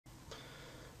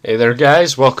Hey there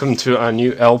guys, welcome to a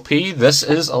new LP. This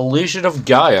is Illusion of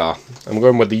Gaia. I'm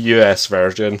going with the US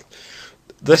version.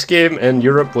 This game in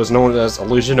Europe was known as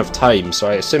Illusion of Time, so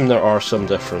I assume there are some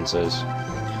differences.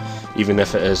 Even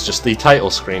if it is just the title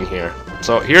screen here.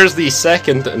 So here's the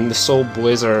second in the Soul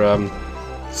Blazer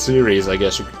series, I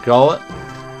guess you could call it.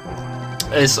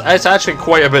 It's actually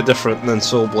quite a bit different than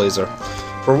Soul Blazer.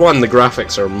 For one, the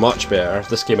graphics are much better.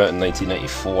 This came out in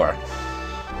 1994.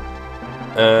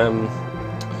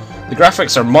 The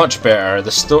graphics are much better.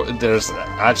 There's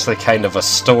actually kind of a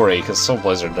story, because Soul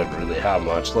Blazer didn't really have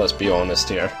much, let's be honest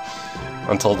here.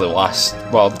 Until the last,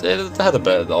 well, it had a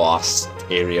bit of the last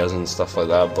areas and stuff like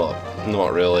that, but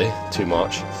not really too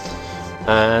much.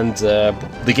 And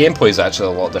the gameplay is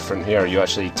actually a lot different here. You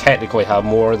actually technically have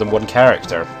more than one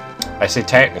character. I say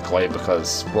technically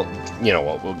because, well, you know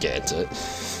what, we'll get into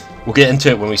it. We'll get into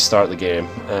it when we start the game.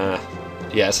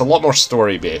 Yeah, it's a lot more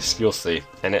story-based, you'll see,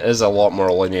 and it is a lot more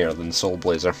linear than Soul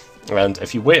Blazer. And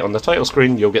if you wait on the title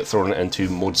screen, you'll get thrown into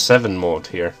Mode 7 mode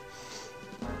here.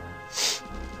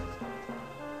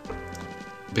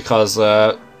 Because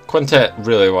Quintet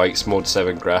really likes Mode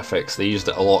 7 graphics. They used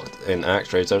it a lot in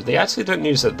ActRaiser. They actually didn't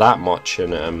use it that much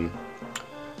in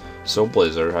Soul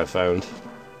Blazer, I found,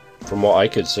 from what I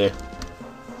could see.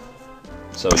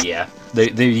 So yeah, they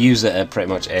use it at pretty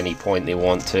much any point they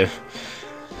want to.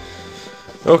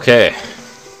 Okay,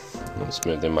 let's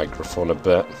move the microphone a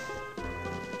bit.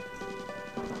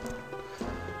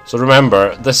 So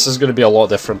remember, this is going to be a lot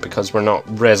different because we're not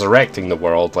resurrecting the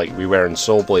world like we were in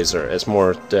Soul Blazer. It's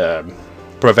more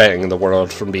preventing the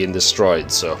world from being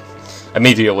destroyed, so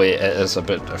immediately it is a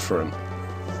bit different.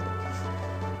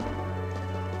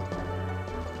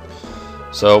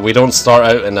 So we don't start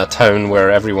out in a town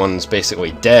where everyone's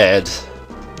basically dead,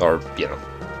 or, you know,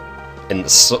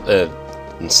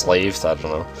 enslaved, I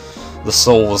don't know. The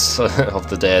souls of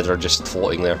the dead are just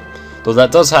floating there. Though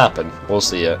that does happen, we'll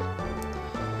see it.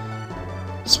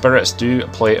 Spirits do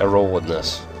play a role in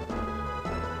this.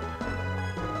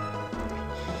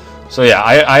 So yeah,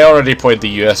 I already played the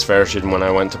US version when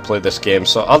I went to play this game,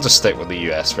 so I'll just stick with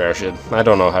the US version. I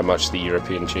don't know how much the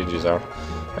European changes are.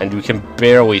 And we can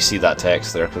barely see that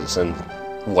text there because it's in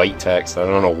white text. I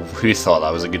don't know who thought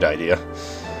that was a good idea.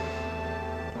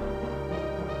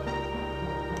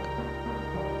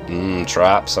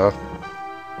 Traps, huh?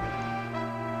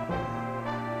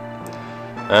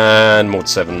 And Mode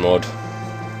 7 mode.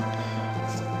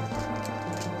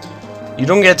 You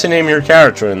don't get to name your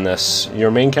character in this.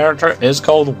 Your main character is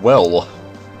called Will.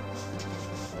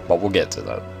 But we'll get to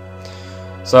that.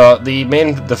 So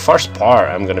the first part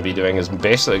I'm going to be doing is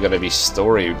basically going to be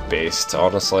story based,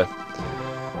 honestly.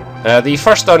 The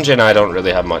first dungeon I don't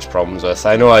really have much problems with.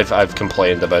 I know I've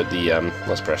complained about the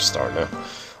let's press start now.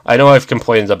 I know I've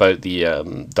complained about the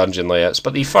dungeon layouts,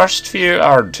 but the first few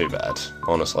aren't too bad,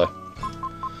 honestly.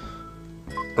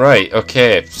 Right,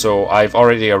 okay, so I've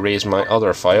already erased my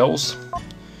other files.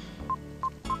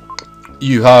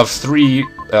 You have 3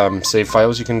 save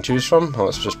files you can choose from.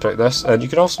 Let's just pick this, and you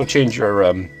can also change your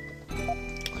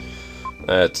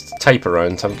type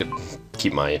around. I'm going to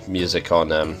keep my music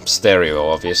on stereo,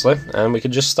 obviously, and we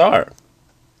can just start.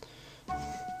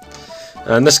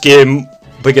 And this game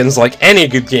begins like any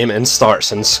good game and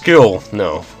starts in school.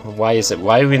 No. Why is it?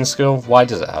 Why are we in school? Why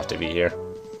does it have to be here?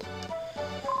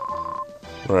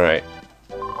 Right.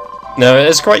 Now it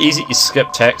is quite easy to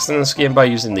skip text in this game by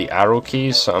using the arrow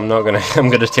keys, so I'm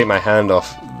gonna take my hand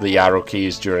off the arrow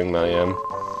keys during my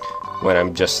when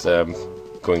I'm just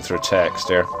going through text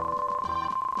here.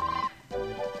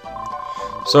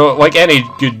 So like any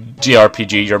good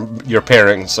JRPG, your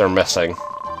parents are missing.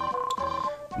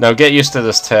 Now get used to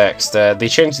this text. They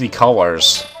changed the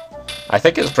colours. I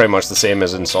think it's pretty much the same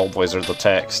as in Soul Blazer, the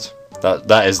text.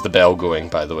 That is the bell going,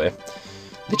 by the way.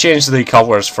 They changed the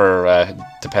colours for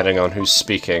depending on who's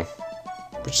speaking,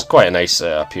 which is quite a nice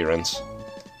appearance.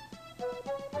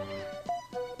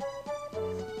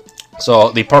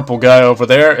 So the purple guy over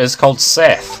there is called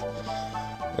Seth.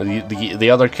 The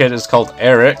other kid is called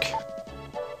Eric.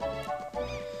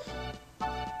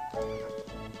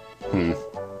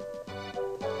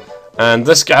 And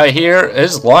this guy here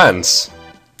is Lance,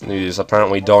 who's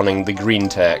apparently donning the green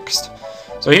text.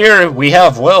 So here we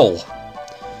have Will.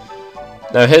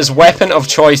 Now his weapon of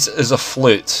choice is a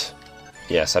flute.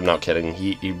 Yes, I'm not kidding,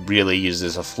 he really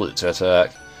uses a flute to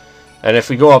attack. And if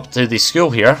we go up to the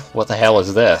school here, what the hell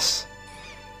is this?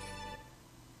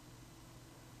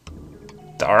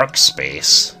 Dark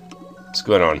space. What's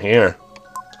going on here?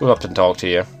 Let's go up and talk to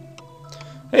you.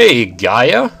 Hey,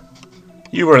 Gaia!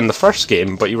 You were in the first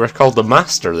game, but you were called the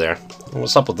Master there.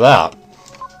 What's up with that?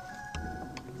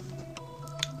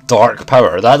 dark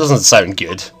power. That doesn't sound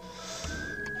good.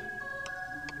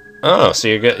 Oh, so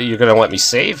you're gonna let me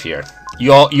save here.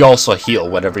 You also heal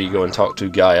whenever you go and talk to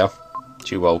Gaia.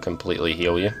 She will completely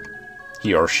heal you.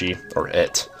 He or she, or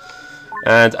it.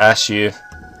 And ask you...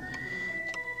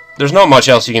 There's not much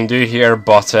else you can do here,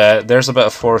 but there's a bit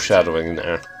of foreshadowing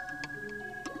there.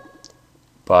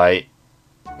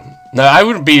 Now, I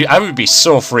would be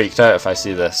so freaked out if I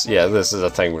see this. Yeah, this is a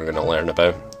thing we're gonna learn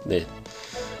about.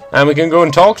 And we can go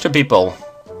and talk to people.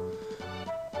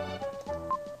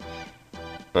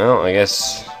 Well, I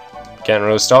guess can't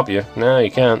really stop you. No,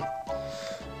 you can't.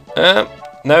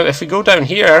 Now, if we go down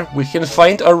here, we can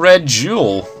find a red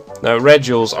jewel. Now, red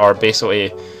jewels are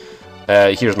basically...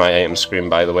 here's my item screen,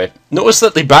 by the way. Notice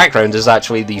that the background is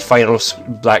actually the final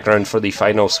background for the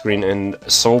final screen in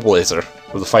Soul Blazer,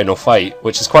 with the final fight,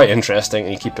 which is quite interesting,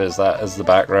 and you keep it as that as the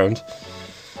background.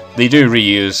 They do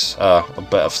reuse a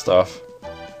bit of stuff.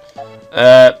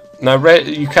 Now,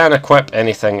 you can equip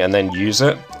anything and then use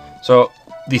it. So,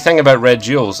 the thing about red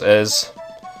jewels is,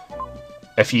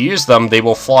 if you use them, they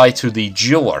will fly to the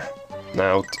jeweler.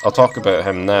 Now, I'll talk about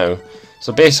him now.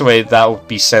 So basically, that will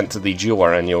be sent to the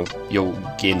jeweler, and you'll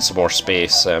gain some more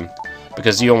space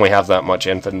because you only have that much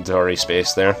inventory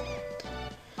space there.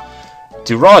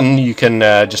 To run, you can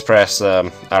just press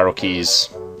arrow keys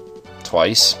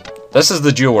twice. This is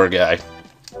the jeweler guy.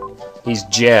 He's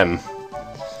Gem,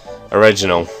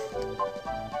 original,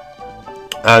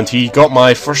 and he got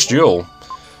my first jewel.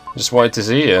 Just wanted to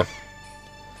see you.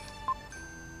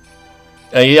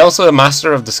 He's also a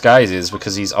master of disguises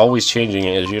because he's always changing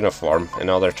his uniform in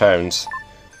other towns.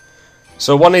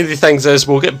 So one of the things is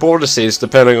we'll get bonuses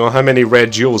depending on how many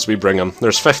red jewels we bring him.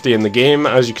 There's 50 in the game,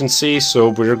 as you can see, so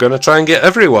we're going to try and get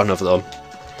every one of them.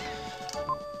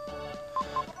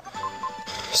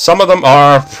 Some of them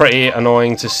are pretty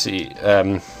annoying to see,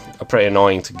 pretty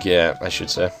annoying to get, I should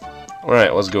say.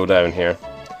 Alright, let's go down here.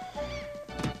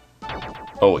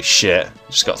 Holy shit,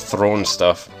 just got thrown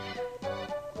stuff.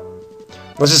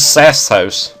 This is Seth's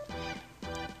house.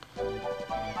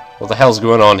 What the hell's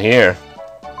going on here?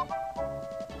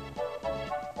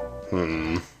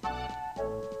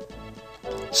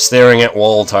 Staring at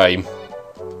wall time.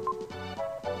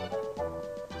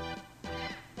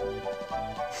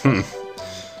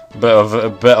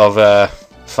 Bit of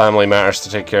family matters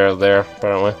to take care of there,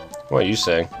 apparently. What are you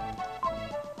saying?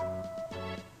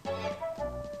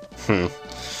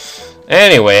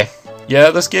 Anyway,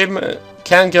 yeah, this game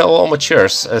can get a little mature,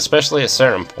 especially at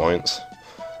certain points.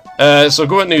 So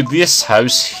going to this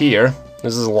house here.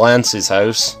 This is Lance's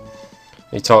house.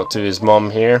 He talked to his mum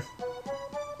here.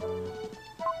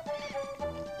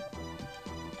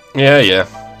 Yeah.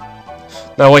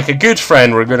 Now, like a good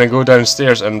friend, we're going to go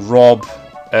downstairs and rob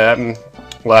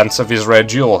Lance of his red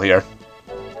jewel here.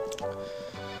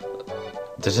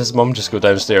 Did his mum just go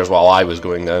downstairs while I was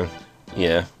going down?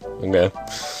 Yeah, okay.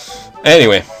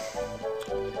 Anyway.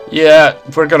 Yeah,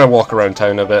 we're going to walk around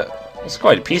town a bit. It's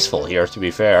quite peaceful here, to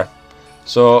be fair.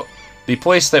 So, the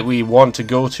place that we want to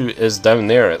go to is down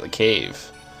there at the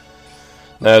cave.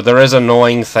 Now, there is an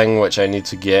annoying thing which I need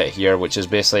to get here, which is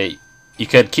basically... You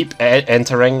could keep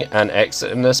entering and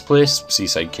exiting this place.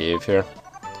 Seaside Cave here.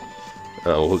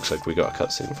 Oh, looks like we got a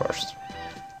cutscene first.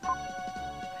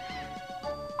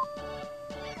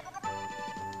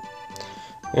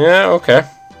 Yeah, okay.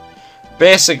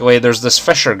 Basically, there's this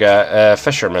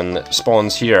fisherman that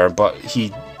spawns here, but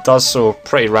he does so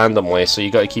pretty randomly, so you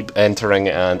got to keep entering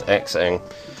and exiting.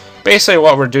 Basically,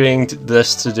 what we're doing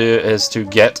this to do is to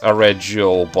get a red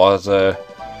jewel, but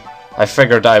I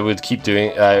figured I wouldn't keep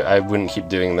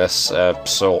doing this,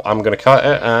 so I'm gonna cut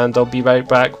it, and I'll be right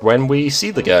back when we see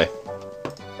the guy.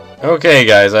 Okay,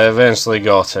 guys, I eventually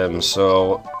got him.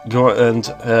 So go and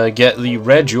get the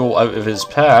red jewel out of his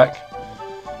pack.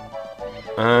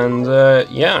 And,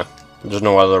 yeah, there's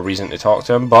no other reason to talk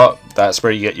to him, but that's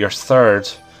where you get your third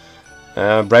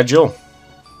red jewel.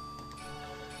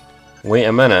 Wait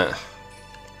a minute,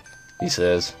 he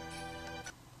says.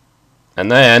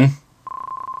 And then...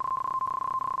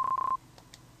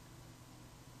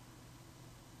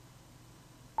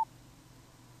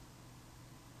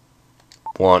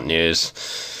 Want news.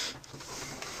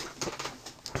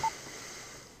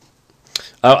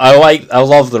 I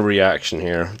love the reaction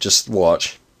here. Just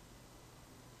watch.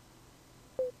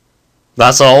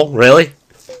 That's all? Really?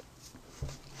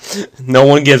 No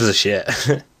one gives a shit.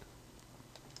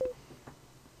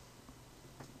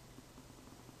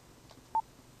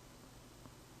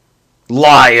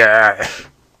 Liar!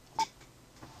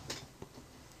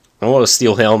 I want a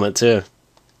steel helmet too.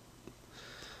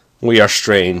 We are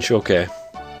strange, okay.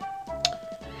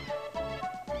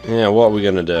 Yeah, what are we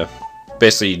gonna do?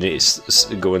 Basically, you need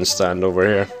to go and stand over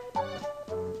here.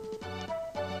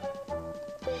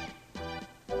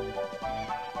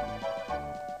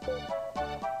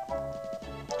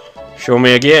 Show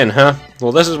me again, huh?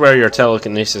 Well, this is where your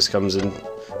telekinesis comes in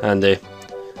handy.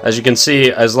 As you can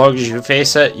see, as long as you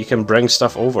face it, you can bring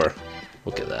stuff over.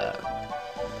 Look at that.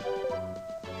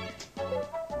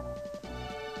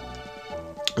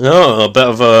 Oh, a bit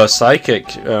of a psychic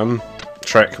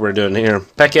trick we're doing here.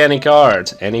 Pick any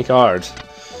card. Any card.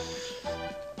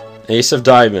 Ace of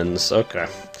Diamonds. Okay.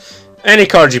 Any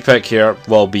card you pick here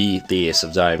will be the Ace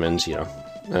of Diamonds, you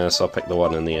know. So I'll pick the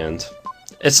one in the end.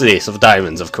 It's the Ace of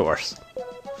Diamonds, of course.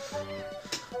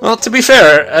 Well, to be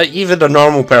fair, even a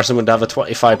normal person would have a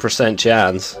 25%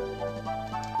 chance.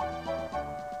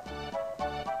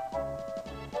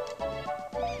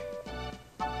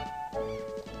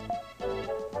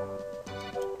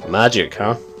 Magic,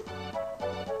 huh?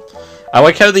 I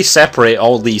like how they separate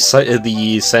all these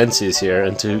senses here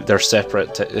into their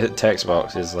separate text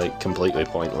boxes, like completely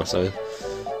pointless.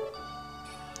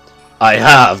 I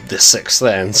have the sixth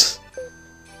sense.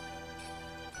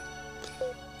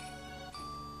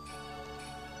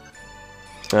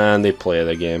 And they play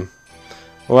the game.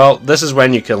 Well, this is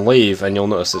when you can leave, and you'll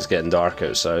notice it's getting dark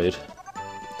outside.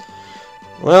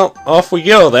 Well, off we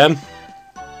go then.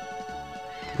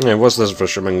 Yeah, what's this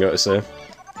fisherman got to say?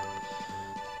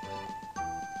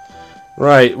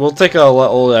 Right, we'll take a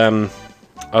little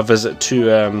a visit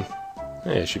to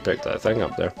hey, she picked that thing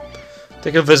up there.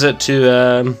 Take a visit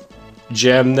to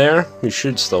Gem there. He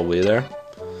should still be there.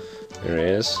 There he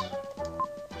is.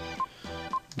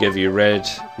 Give you red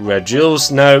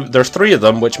jewels. Now there's 3 of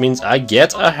them, which means I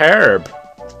get a herb.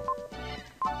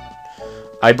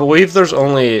 I believe there's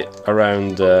only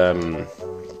around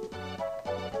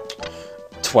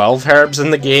 12 herbs in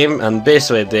the game, and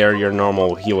basically they're your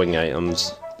normal healing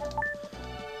items,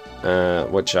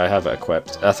 which I have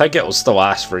equipped. I think it will still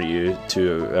ask for you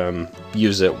to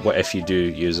use it if you do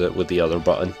use it with the other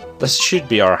button. This should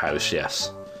be our house,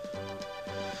 yes.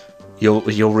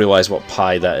 You'll realize what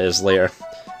pie that is later.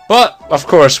 But of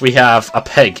course we have a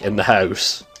pig in the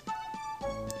house.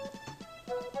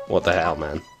 What the hell,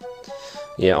 man?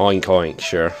 Yeah, oink oink,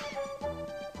 sure.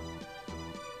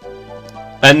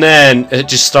 And then it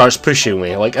just starts pushing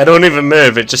me. Like, I don't even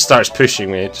move, it just starts pushing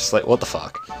me. It's just like, what the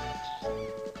fuck?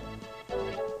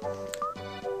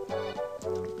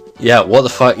 Yeah, what the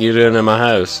fuck are you doing in my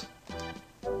house?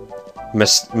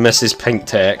 Mrs. Pink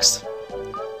Text.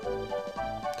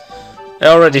 It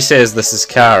already says this is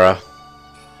Kara.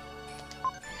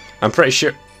 I'm pretty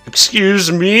sure...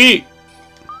 Excuse me!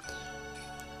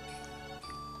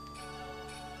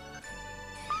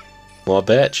 What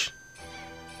a bitch.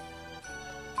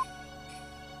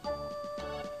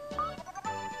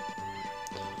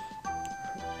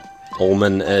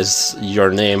 Ullman is your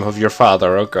name of your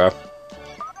father, okay.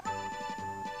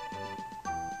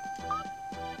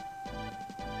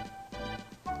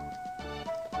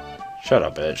 Shut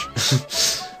up,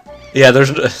 bitch. Yeah,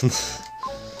 there's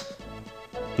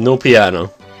no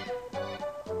piano.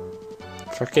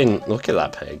 Freaking look at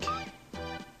that pig.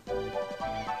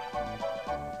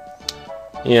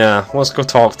 Yeah, let's go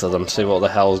talk to them, see what the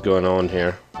hell is going on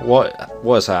here.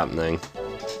 What is happening?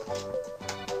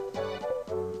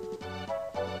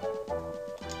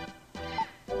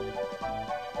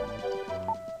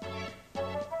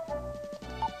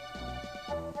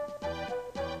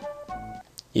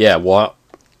 Yeah, what?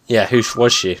 Yeah, who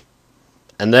was she?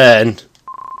 And then,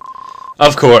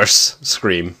 of course,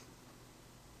 scream.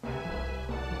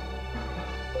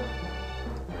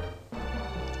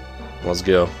 Let's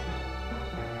go.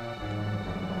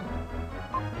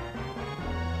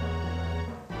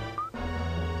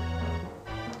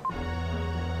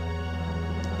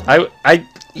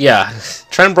 Yeah,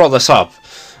 Trent brought this up.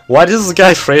 Why does the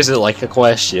guy phrase it like a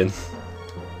question?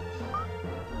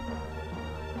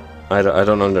 I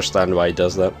don't understand why he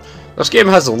does that. This game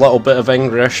has a little bit of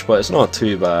English, but it's not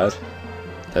too bad.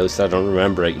 At least I don't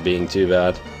remember it being too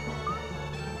bad.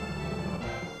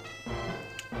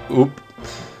 Oop.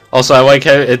 Also, I like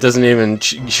how it doesn't even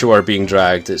show her being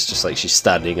dragged, it's just like she's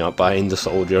standing up behind the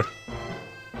soldier.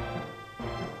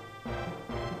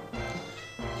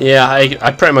 Yeah,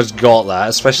 I pretty much got that,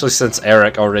 especially since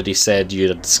Eric already said you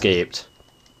had escaped.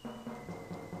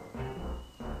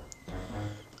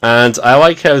 And I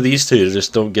like how these two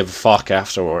just don't give a fuck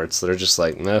afterwards. They're just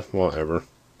like, nah, whatever.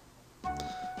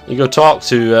 You go talk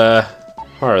to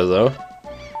her, though.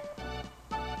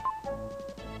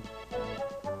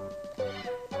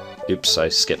 Oops, I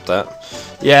skipped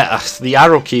that. Yeah, the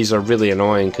arrow keys are really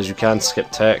annoying because you can't skip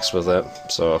text with it.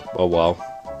 So, oh well.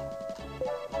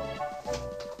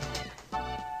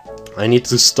 I need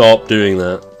to stop doing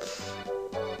that.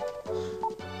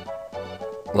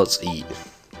 Let's eat.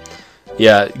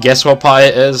 Yeah, guess what pie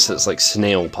it is? It's like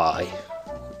snail pie.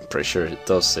 I'm pretty sure it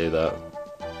does say that.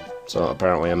 So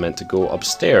apparently I'm meant to go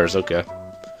upstairs, okay.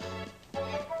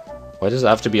 Why does it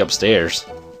have to be upstairs?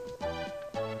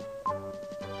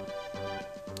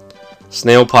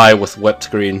 Snail pie with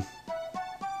whipped cream.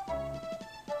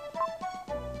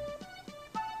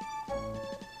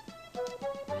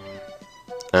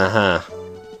 Uh-huh.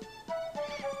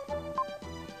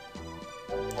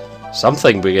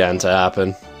 Something began to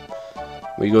happen.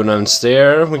 We go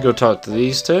downstairs, we go talk to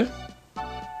these two.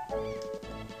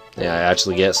 Yeah, I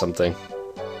actually get something.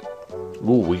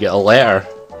 Ooh, we get a letter.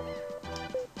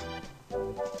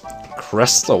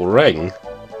 Crystal ring.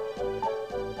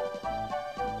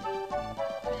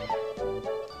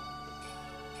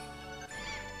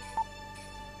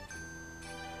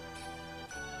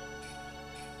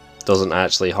 Doesn't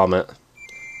actually hum it.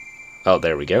 Oh,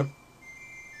 there we go.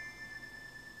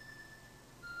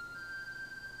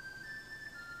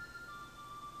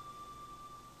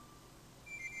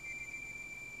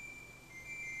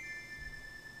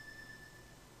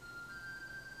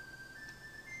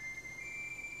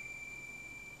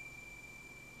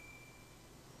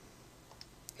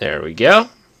 There we go.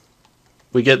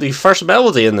 We get the first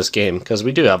melody in this game, because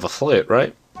we do have a flute,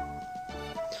 right?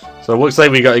 So it looks like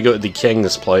we got to go to the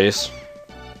king's place.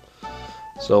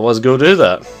 So let's go do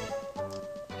that.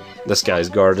 This guy's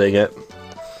guarding it.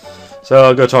 So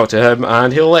I'll go talk to him,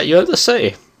 and he'll let you out the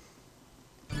city.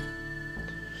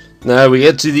 Now we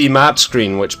get to the map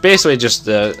screen, which basically just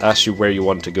asks you where you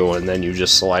want to go, and then you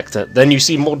just select it. Then you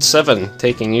see Mode 7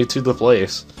 taking you to the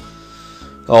place.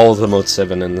 All the Mode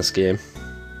 7 in this game.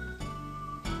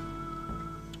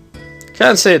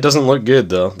 Can't say it doesn't look good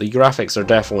though. The graphics are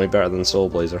definitely better than Soul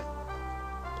Blazer.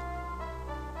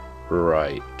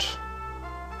 Right.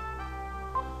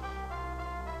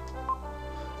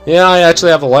 Yeah, I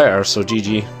actually have a letter, so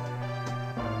GG.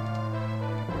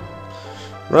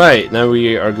 Right, now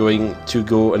we are going to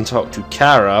go and talk to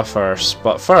Kara first.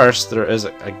 But first, there is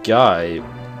a guy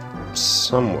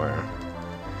somewhere.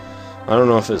 I don't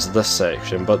know if it's this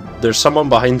section, but there's someone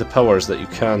behind the pillars that you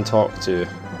can talk to.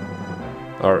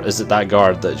 Or is it that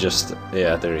guard that just...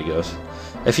 Yeah, there he goes.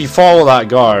 If you follow that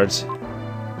guard,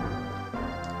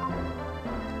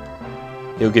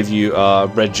 he'll give you a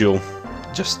red jewel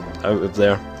just out of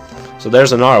there. So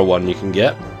there's another one you can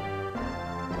get.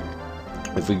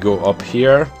 If we go up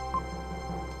here...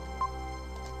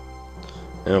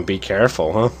 And be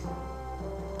careful, huh?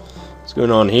 What's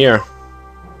going on here?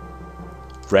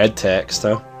 Red text,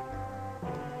 huh?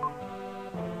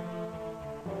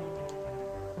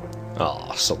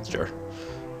 Oh, soldier.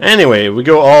 Anyway, we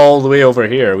go all the way over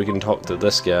here. We can talk to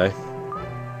this guy.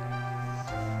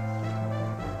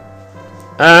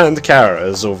 And Kara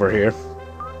is over here.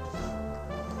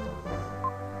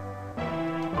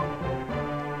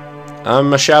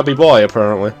 I'm a shabby boy,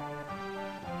 apparently.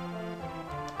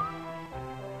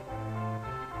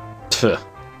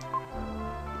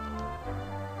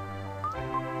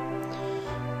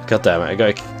 God damn it, I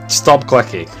gotta stop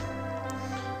clicking.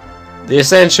 The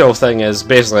essential thing is,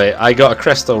 basically, I got a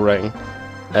crystal ring.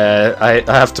 I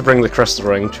have to bring the crystal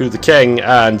ring to the king,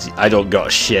 and I don't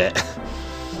got shit.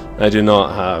 I do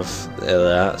not have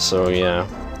that, so yeah.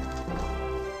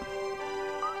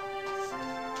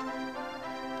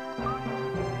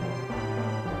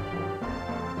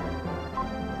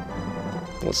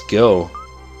 Let's go.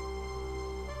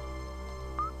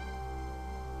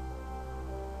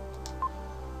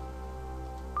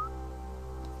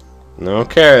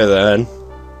 Okay then.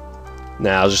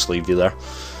 Nah, I'll just leave you there.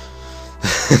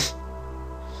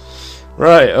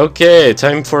 Right, okay,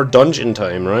 time for dungeon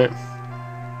time, right?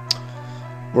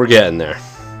 We're getting there.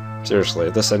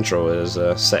 Seriously, this intro is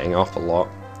setting up a lot.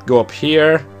 Go up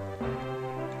here.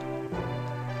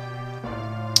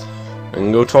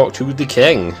 And go talk to the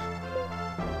king.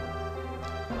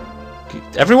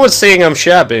 Everyone's saying I'm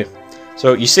shabby.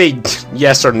 So you say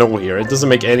yes or no here. It doesn't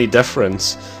make any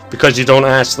difference. Because you don't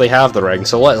actually have the ring.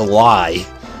 So let's lie.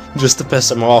 Just to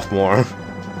piss him off more.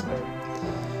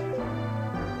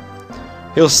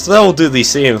 He'll still do the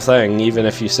same thing even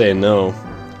if you say no.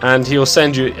 And he'll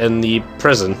send you in the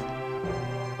prison.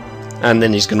 And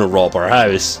then he's gonna rob our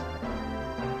house.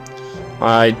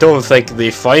 I don't think they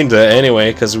find it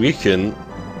anyway, because we couldn't.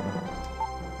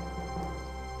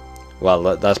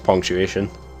 Well, that's punctuation.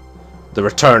 The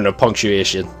return of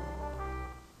punctuation.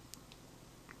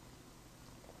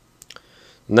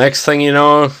 Next thing you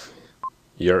know,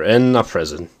 you're in a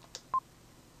prison.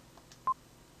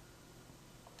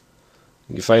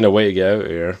 You find a way to get out of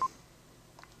here.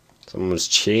 Someone was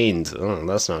chained. Oh,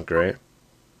 that's not great.